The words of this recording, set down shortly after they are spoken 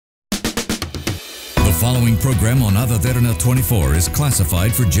following program on Ada Derana 24 is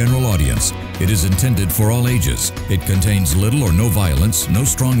classified for general audience. It is intended for all ages. It contains little or no violence, no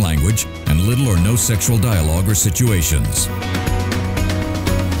strong language, and little or no sexual dialogue or situations.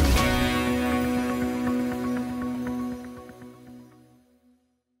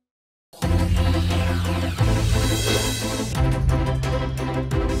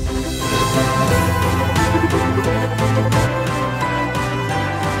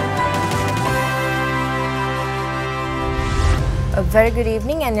 A very good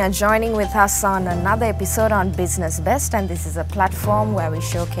evening, and you're joining with us on another episode on Business Best, and this is a platform where we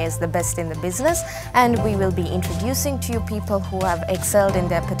showcase the best in the business, and we will be introducing to you people who have excelled in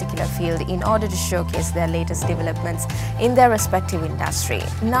their particular field in order to showcase their latest developments in their respective industry.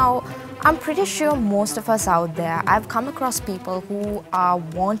 Now, I'm pretty sure most of us out there, I've come across people who are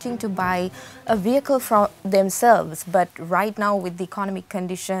wanting to buy a vehicle for themselves, but right now with the economic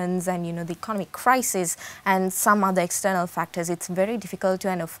conditions and the economic crisis and some other external factors, it's very difficult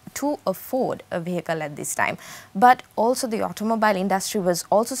to afford a vehicle at this time. But also the automobile industry was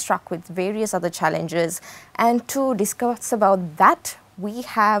also struck with various other challenges, and to discuss about that, we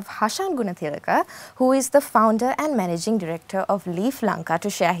have Hashan Gunathilaka, who is the founder and managing director of Leaf Lanka, to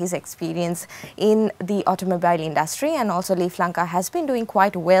share his experience in the automobile industry. And also Leaf Lanka has been doing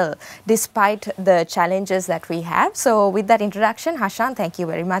quite well despite the challenges that we have. So with that introduction, Hashan, thank you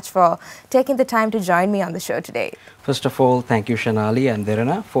very much for taking the time to join me on the show today. First of all, thank you Shanali and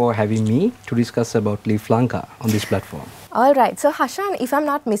Derana for having me to discuss about Leaf Lanka on this platform. All right, so Hashan, if I'm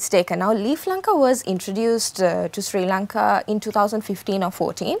not mistaken, now Leaf Lanka was introduced to Sri Lanka in 2015 or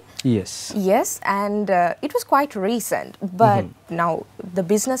 14. Yes. Yes, and it was quite recent, but now the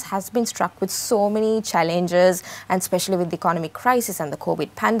business has been struck with so many challenges, and especially with the economic crisis and the COVID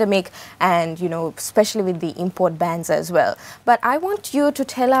pandemic, and especially with the import bans as well. But I want you to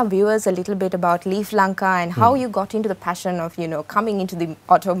tell our viewers a little bit about Leaf Lanka and how you got into the passion of coming into the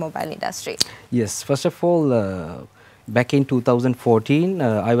automobile industry. Yes, first of all, back in 2014,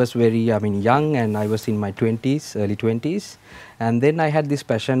 I was very, young, and I was in my 20s, early 20s. And then I had this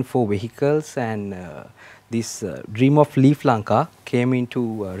passion for vehicles, and this dream of Leaf Lanka came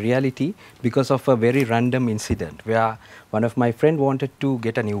into reality because of a very random incident where one of my friends wanted to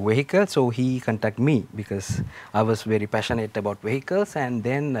get a new vehicle. So he contacted me because I was very passionate about vehicles. And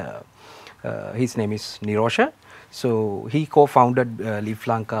then his name is Nirosha. So he co-founded Leaf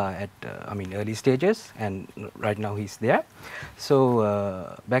Lanka at early stages, and right now he's there.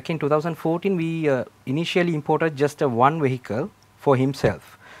 So back in 2014, we initially imported just one vehicle for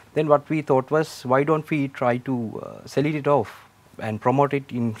himself. Then what we thought was, why don't we try to sell it off and promote it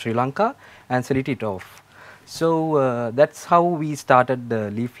in Sri Lanka and sell it off. So that's how we started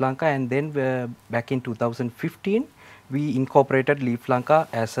Leaf Lanka, and then back in 2015, we incorporated Leaf Lanka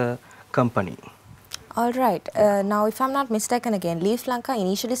as a company. All right. Now, if I'm not mistaken again, Leaf Lanka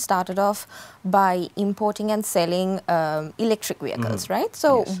initially started off by importing and selling electric vehicles, right?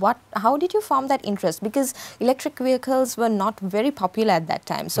 So Yes. how did you form that interest? Because electric vehicles were not very popular at that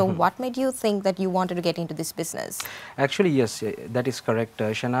time. So what made you think that you wanted to get into this business? Actually, yes, that is correct,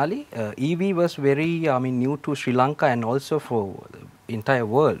 Shanali. EV was very, new to Sri Lanka and also for the entire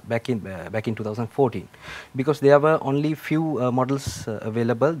world back in 2014, because there were only few models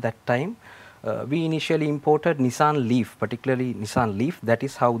available that time. We initially imported Nissan Leaf, particularly Nissan Leaf. That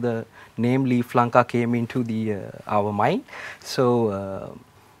is how the name Leaf Lanka came into our mind. So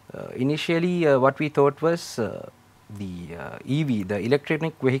initially what we thought was the EV, the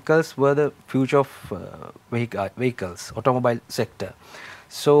electronic vehicles, were the future of vehicles, automobile sector.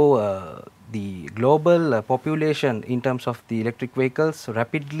 So the global population in terms of the electric vehicles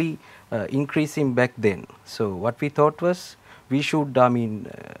rapidly increasing back then. So what we thought was we should,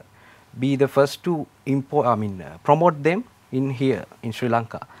 be the first to promote them in here in Sri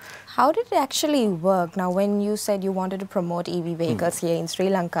Lanka. How did it actually work? Now, when you said you wanted to promote EV vehicles here in Sri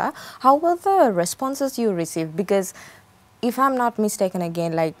Lanka, how were the responses you received? Because if I'm not mistaken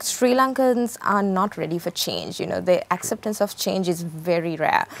again, like Sri Lankans are not ready for change. The acceptance of change is very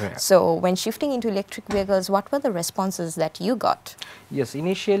rare. So when shifting into electric vehicles, what were the responses that you got? Yes,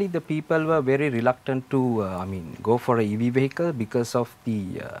 initially the people were very reluctant to, go for a EV vehicle because of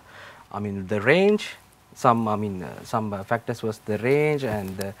the the range. Some factors was the range,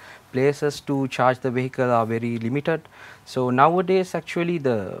 and the places to charge the vehicle are very limited. So nowadays, actually,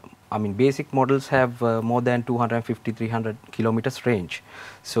 the basic models have more than 250-300 kilometers range.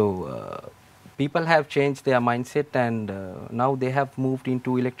 So people have changed their mindset, and now they have moved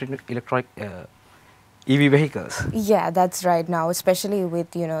into EV vehicles. Yeah, that's right now, especially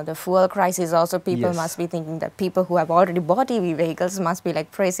with, you know, the fuel crisis also, people Yes. must be thinking that people who have already bought EV vehicles must be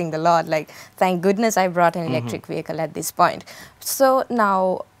like praising the Lord, like, thank goodness I brought an electric vehicle at this point. So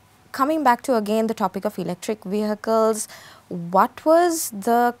now, coming back to again the topic of electric vehicles, what was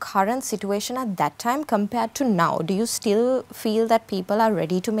the current situation at that time compared to now? Do you still feel that people are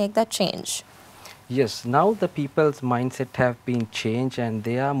ready to make that change? Yes, now the people's mindset have been changed and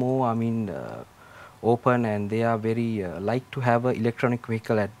they are more, open, and they are very like to have an electronic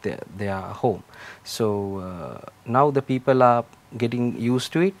vehicle at their home. So now the people are getting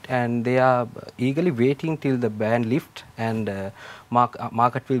used to it and they are eagerly waiting till the ban lift and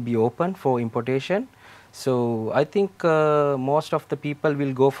market will be open for importation. So I think most of the people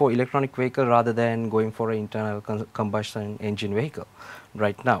will go for electronic vehicle rather than going for an internal combustion engine vehicle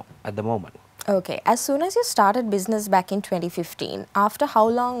right now at the moment. Okay, as soon as you started business back in 2015, after how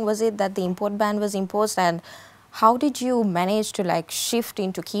long was it that the import ban was imposed, and how did you manage to like shift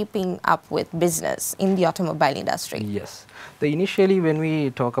into keeping up with business in the automobile industry? Yes, initially when we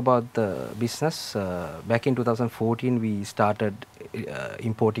talk about the business, back in 2014 we started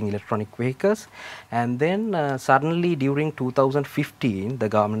importing electronic vehicles, and then suddenly during 2015 the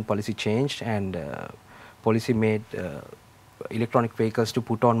government policy changed and policy made electronic vehicles to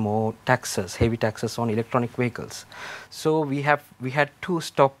put on more taxes, heavy taxes on electronic vehicles. So we had to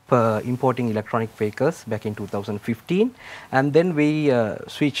stop importing electronic vehicles back in 2015, and then we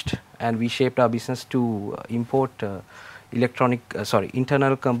switched and we shaped our business to import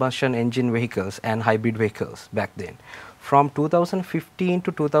internal combustion engine vehicles and hybrid vehicles back then. From 2015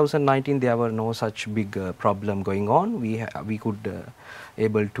 to 2019 there were no such big problem going on. We could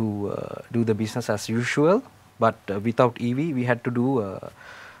able to do the business as usual. But without EV, we had to do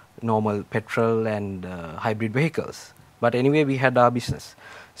normal petrol and hybrid vehicles. But anyway, we had our business.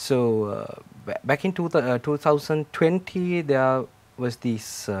 So back in 2020, there was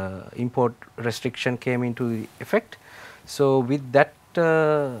this import restriction came into effect. So with that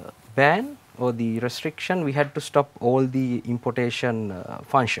ban or the restriction, we had to stop all the importation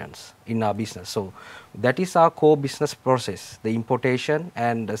functions in our business. So that is our core business process, the importation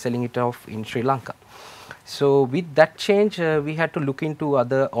and selling it off in Sri Lanka. So with that change, we had to look into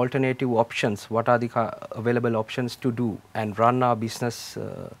other alternative options. What are the available options to do and run our business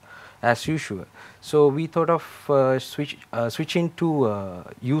as usual? So we thought of switching to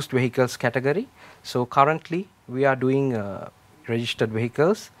used vehicles category. So currently we are doing registered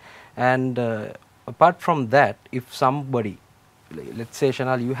vehicles, and apart from that, if somebody, let's say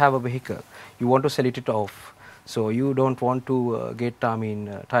Shanal, you have a vehicle, you want to sell it off, so you don't want to get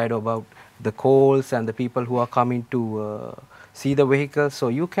tired about the calls and the people who are coming to see the vehicle. So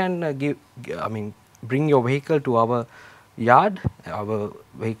you can bring your vehicle to our yard, our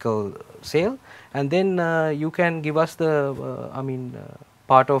vehicle sale, and then you can give us the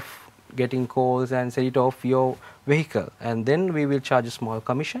part of getting calls and sell it off your vehicle, and then we will charge a small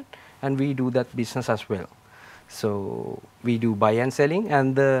commission, and we do that business as well. So we do buy and selling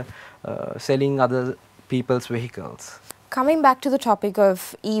and selling other people's vehicles. Coming back to the topic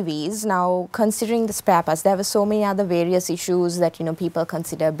of EVs, now considering the spare parts, there were so many other various issues that, you know, people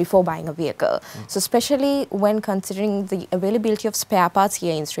consider before buying a vehicle. So especially when considering the availability of spare parts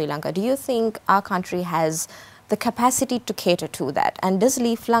here in Sri Lanka, do you think our country has the capacity to cater to that? And does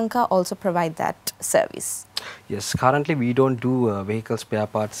Leaf Lanka also provide that service? Yes, currently we don't do vehicle spare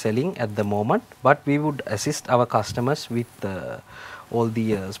parts selling at the moment, but we would assist our customers with all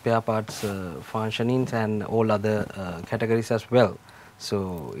the spare parts functionings and all other categories as well.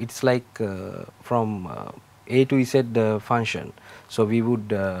 So it's like from A to Z function. So we would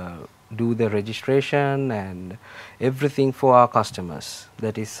do the registration and everything for our customers.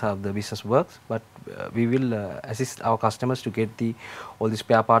 That is how the business works, but we will assist our customers to get all the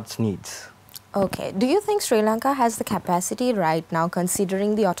spare parts needs. Okay. Do you think Sri Lanka has the capacity right now,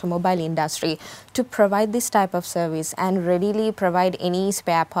 considering the automobile industry, to provide this type of service and readily provide any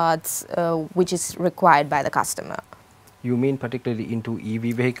spare parts which is required by the customer? You mean particularly into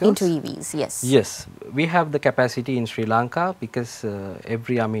EV vehicles? Into EVs, yes. Yes, we have the capacity in Sri Lanka because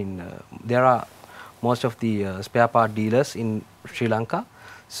there are most of the spare part dealers in Sri Lanka.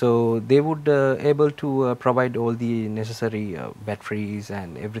 So they would able to provide all the necessary batteries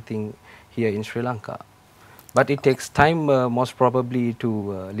and everything here in Sri Lanka. But it takes time most probably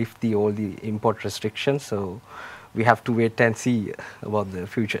to lift all the import restrictions. So we have to wait and see about the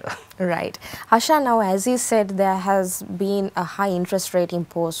future. Right. Hashan, now as you said, there has been a high interest rate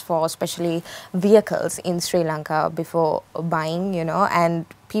imposed for especially vehicles in Sri Lanka before buying, and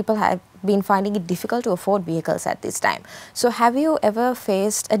people have been finding it difficult to afford vehicles at this time. So have you ever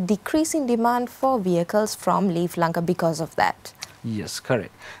faced a decrease in demand for vehicles from Leaf Lanka because of that? Yes,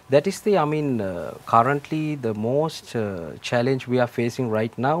 correct. That is the, currently the most challenge we are facing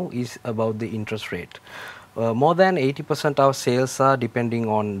right now is about the interest rate. More than 80% of sales are depending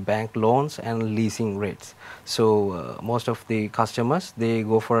on bank loans and leasing rates. So most of the customers, they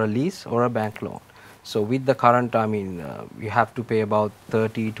go for a lease or a bank loan. So with the current, you have to pay about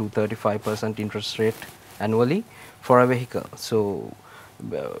 30 to 35% interest rate annually for a vehicle. So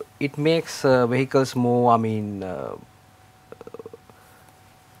it makes vehicles more,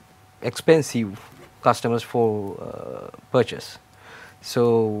 expensive customers for purchase.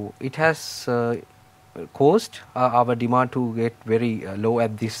 So it has caused our demand to get very low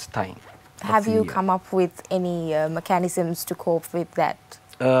at this time. Have you come up with any mechanisms to cope with that?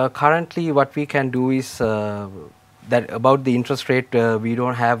 Currently what we can do is that about the interest rate, we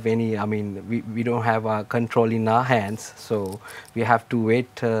don't have any, we don't have control in our hands. So we have to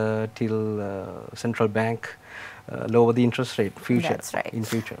wait till central bank lower the interest rate That's right. in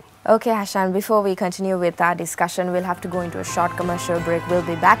future. Okay, Hashan, before we continue with our discussion, we'll have to go into a short commercial break. We'll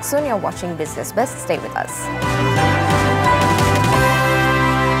be back soon. You're watching Business Best. Stay with us.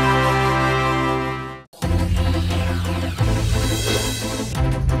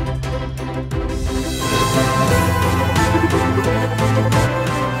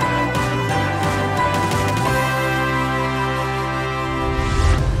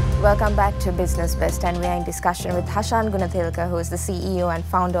 Welcome back to Business Best, and we are in discussion with Hashan Gunathilaka, who is the CEO and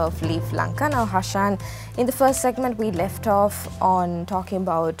founder of Leaf Lanka. Now, Hashan, in the first segment, we left off on talking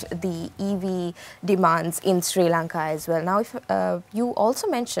about the EV demands in Sri Lanka as well. Now, if you also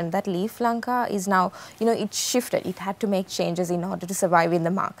mentioned that Leaf Lanka is now, it shifted. It had to make changes in order to survive in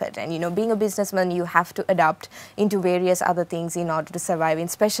the market. And, being a businessman, you have to adapt into various other things in order to survive,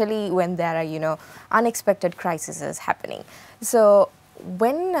 especially when there are, unexpected crises happening. So,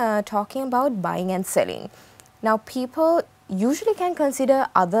 when talking about buying and selling, now people usually can consider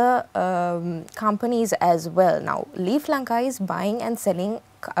other companies as well. Now, Leaf Lanka is buying and selling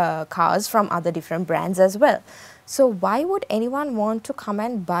cars from other different brands as well. So why would anyone want to come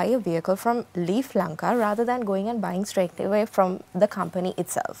and buy a vehicle from Leaf Lanka rather than going and buying straight away from the company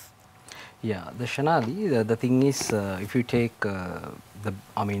itself? Yeah, the Shanali, the thing is, if you take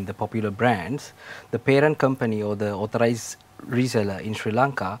the popular brands, the parent company or the authorized reseller in Sri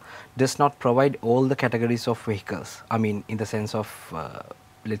Lanka does not provide all the categories of vehicles. In the sense of,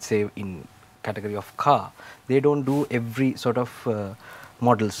 let's say, in category of car, they don't do every sort of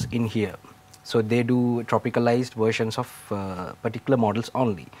models in here. So they do tropicalized versions of particular models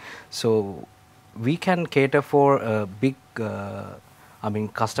only. So we can cater for a big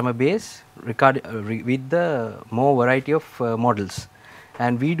customer base with the more variety of models,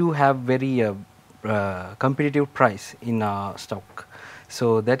 and we do have very competitive price in our stock.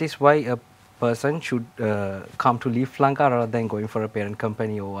 So that is why a person should come to Leaf Lanka rather than going for a parent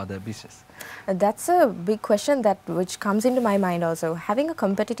company or other business. That's a big question which comes into my mind also. Having a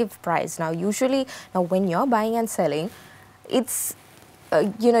competitive price. Now, usually, when you're buying and selling, it's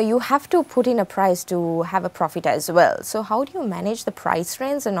you have to put in a price to have a profit as well. So how do you manage the price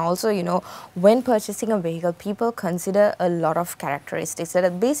range? And also, when purchasing a vehicle, people consider a lot of characteristics, that are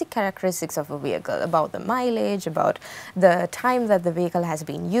basic characteristics of a vehicle, about the mileage, about the time that the vehicle has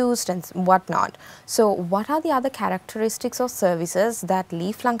been used and whatnot. So what are the other characteristics or services that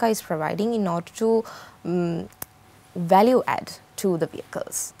Leaf Lanka is providing in order to value add to the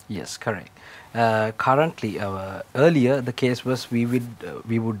vehicles? Yes, correct. Currently, earlier the case was we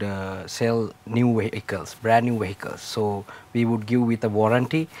would sell new vehicles, brand new vehicles. So we would give with a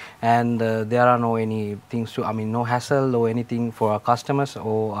warranty, and there are no no hassle or anything for our customers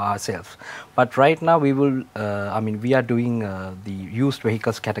or ourselves. But right now we will, we are doing the used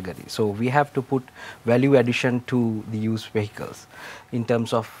vehicles category. So we have to put value addition to the used vehicles in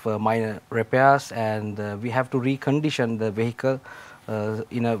terms of minor repairs, and we have to recondition the vehicle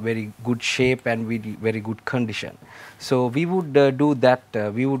in a very good shape and with very good condition. So we would do that.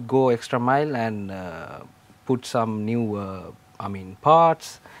 We would go extra mile and put some new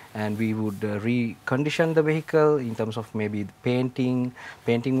parts, and we would recondition the vehicle in terms of maybe painting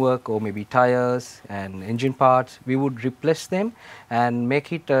work, or maybe tires and engine parts. We would replace them and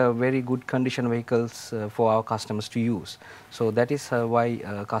make it very good condition vehicles for our customers to use. So that is why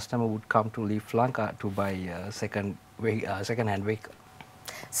a customer would come to Leaf Lanka to buy second-hand vehicle.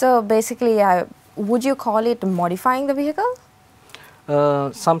 So basically, would you call it modifying the vehicle?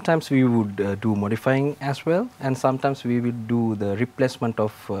 Sometimes we would do modifying as well, and sometimes we will do the replacement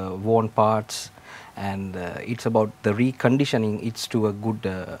of worn parts, and it's about the reconditioning it to a good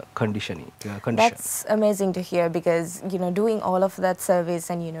condition. That's amazing to hear, because doing all of that service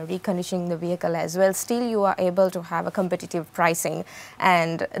and reconditioning the vehicle as well, still you are able to have a competitive pricing,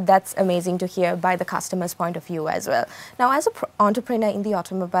 and that's amazing to hear by the customer's point of view as well. Now, as an entrepreneur in the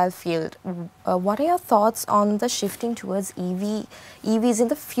automobile field, what are your thoughts on the shifting towards EVs in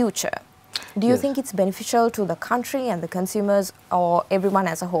the future? Do you think it's beneficial to the country and the consumers, or everyone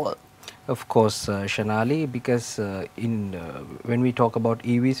as a whole? Of course, Shanali, because when we talk about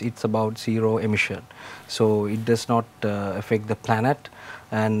EVs, it's about zero emission. So it does not affect the planet,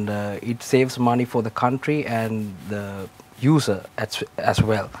 and it saves money for the country and the user as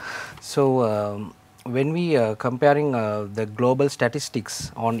well. So when we are comparing the global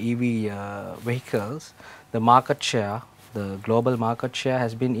statistics on EV vehicles, the market share, the global market share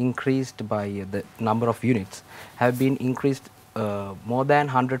has been increased by the number of units, have been increased more than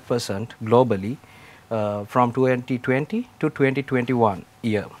 100% globally from 2020 to 2021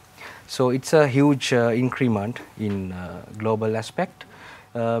 year. So it's a huge increment in global aspect.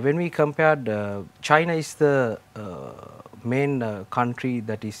 When we compared, China is the main country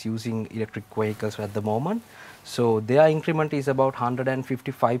that is using electric vehicles at the moment. So their increment is about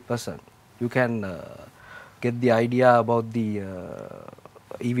 155%. You can get the idea about the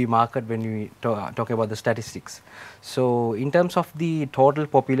EV market when we talk about the statistics. So in terms of the total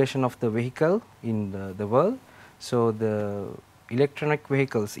population of the vehicle in the world, so the electronic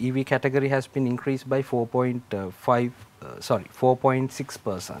vehicles EV category has been increased by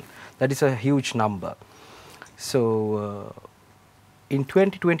 4.6%. That is a huge number. So in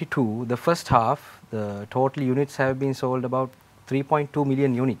 2022, the first half, the total units have been sold about 3.2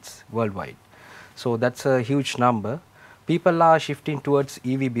 million units worldwide. So that's a huge number. People are shifting towards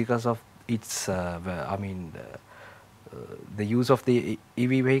EV because of its, the use of the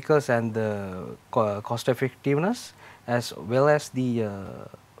EV vehicles and the cost effectiveness, as well as the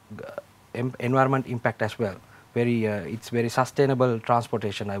environment impact as well. It's very sustainable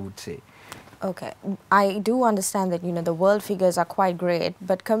transportation, I would say. Okay, I do understand that the world figures are quite great,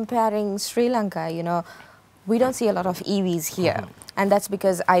 but comparing Sri Lanka, we don't see a lot of EVs here, and that's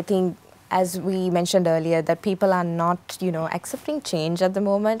because I think, as we mentioned earlier, that people are not, accepting change at the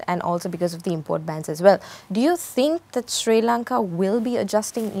moment, and also because of the import bans as well. Do you think that Sri Lanka will be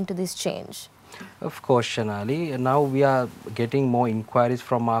adjusting into this change? Of course, Shanali. Now we are getting more inquiries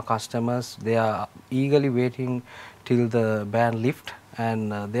from our customers. They are eagerly waiting till the ban lift,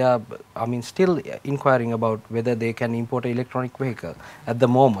 and they are, still inquiring about whether they can import an electronic vehicle at the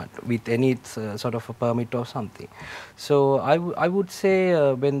moment with any sort of a permit or something. So I would say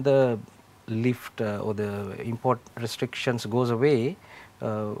when the lift or the import restrictions goes away,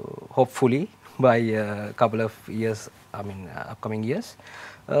 hopefully by a couple of years, upcoming years,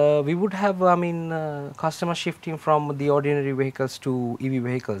 we would have customers shifting from the ordinary vehicles to EV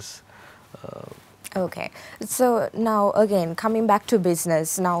vehicles. Okay, so now again, coming back to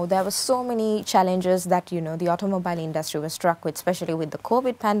business, now there were so many challenges that the automobile industry was struck with, especially with the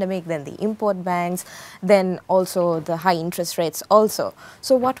COVID pandemic, then the import bans, then also the high interest rates also.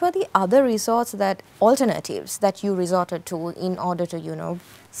 So what were the other alternatives that you resorted to in order to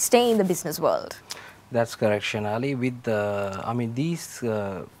stay in the business world? That's correct, Shanali. With these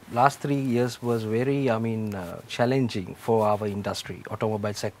last 3 years was very challenging for our industry,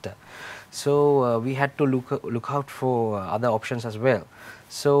 automobile sector. So we had to look out for other options as well.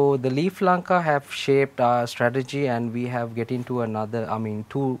 So the Leaf Lanka have shaped our strategy, and we have get into another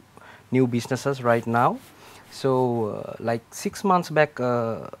 2 new businesses right now. So like 6 months back,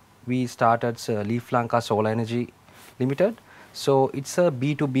 we started Leaf Lanka Solar Energy Limited. So it's a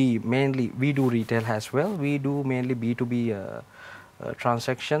B2B, mainly we do retail as well. We do mainly B2B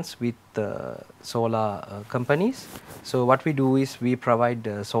transactions with solar companies. So what we do is we provide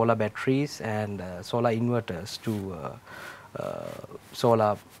solar batteries and solar inverters to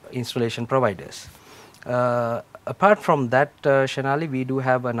solar installation providers. Apart from that, Shanali, we do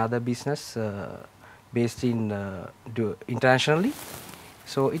have another business based in internationally.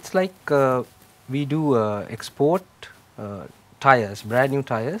 So it's like we do export tires, brand new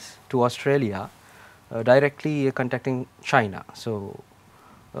tires to Australia, directly contacting China. So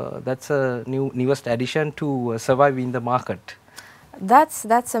that's a newest addition to survive in the market.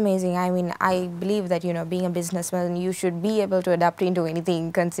 That's amazing. I believe that being a businessman, you should be able to adapt into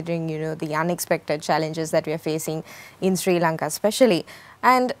anything, considering the unexpected challenges that we are facing in Sri Lanka especially.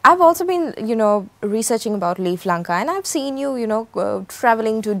 And I've also been, researching about Leaf Lanka, and I've seen you,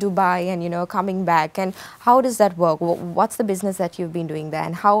 traveling to Dubai and, coming back. And how does that work? What's the business that you've been doing there?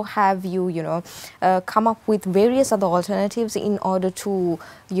 And how have you, come up with various other alternatives in order to,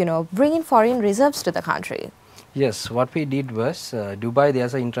 bring in foreign reserves to the country? Yes, what we did was, Dubai,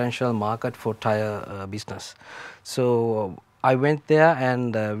 there's an international market for tire business. So I went there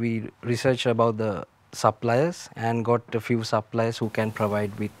and we researched about the suppliers and got a few suppliers who can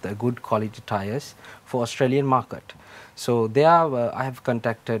provide with good quality tires for Australian market. So there I have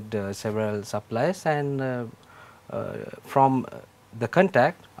contacted several suppliers, and from the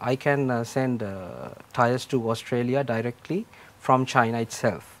contact I can send tires to Australia directly from China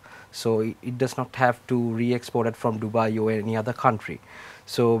itself. So it does not have to re-export it from Dubai or any other country.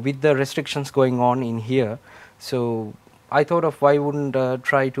 So with the restrictions going on in here, so I thought of why wouldn't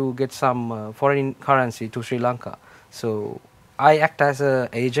try to get some foreign currency to Sri Lanka. So I act as an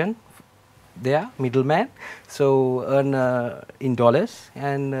agent there, middleman, so earn in dollars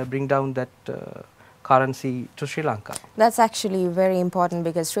and bring down that currency to Sri Lanka. That's actually very important,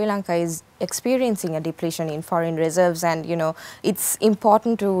 because Sri Lanka is experiencing a depletion in foreign reserves, and it's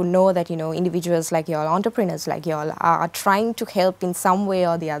important to know that individuals like y'all, entrepreneurs like y'all, are trying to help in some way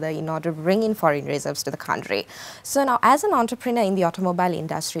or the other in order to bring in foreign reserves to the country. So now, as an entrepreneur in the automobile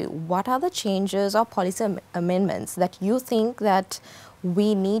industry, what are the changes or policy amendments that you think that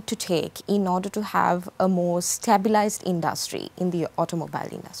we need to take in order to have a more stabilized industry in the automobile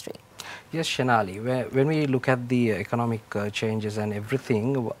industry? Yes, Shanali, when we look at the economic changes and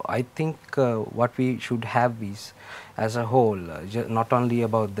everything, I think what we should have is, as a whole, not only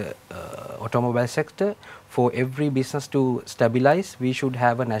about the automobile sector, for every business to stabilize, we should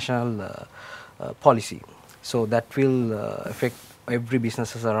have a national policy. So that will affect every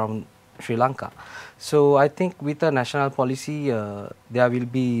businesses around Sri Lanka. So I think with a national policy, there will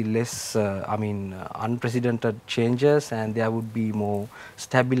be less, unprecedented changes, and there would be more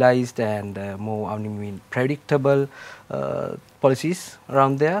stabilized and more, predictable policies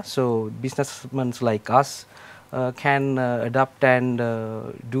around there. So businessmen like us can adapt and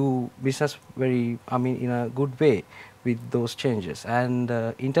do business very, in a good way with those changes. And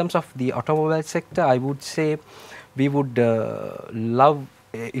in terms of the automobile sector, I would say we would love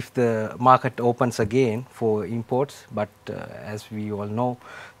if the market opens again for imports, but as we all know,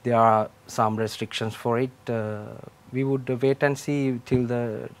 there are some restrictions for it. We would wait and see till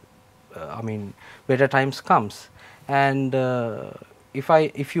the better times comes. And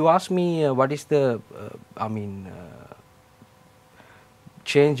if you ask me what is the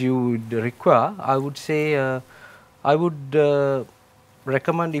change you would require, I would say I would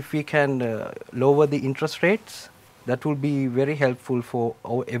recommend if we can lower the interest rates. That will be very helpful for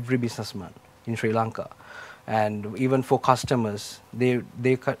every businessman in Sri Lanka, and even for customers. They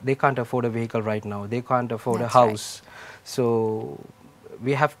can't afford a vehicle right now. They can't afford That's a house. Right. So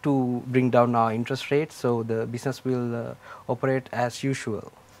we have to bring down our interest rates so the business will operate as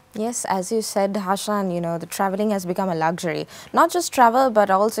usual. Yes, as you said, Hashan, the traveling has become a luxury. Not just travel,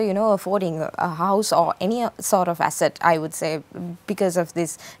 but also, affording a house or any sort of asset, I would say, because of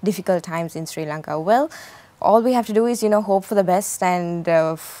these difficult times in Sri Lanka. Well, all we have to do is, hope for the best, and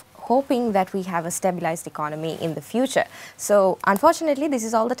hoping that we have a stabilized economy in the future. So, unfortunately, this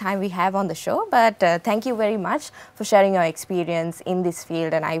is all the time we have on the show, but thank you very much for sharing your experience in this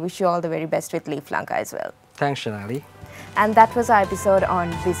field, and I wish you all the very best with Leaf Lanka as well. Thanks, Shanali. And that was our episode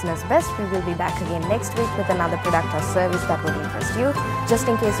on Business Best. We will be back again next week with another product or service that would interest you. Just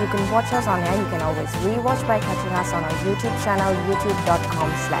in case you couldn't watch us on air, you can always rewatch by catching us on our YouTube channel,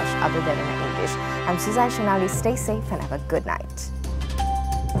 youtube.com/otherderana English. I'm Suzanne Shanali. Stay safe and have a good night.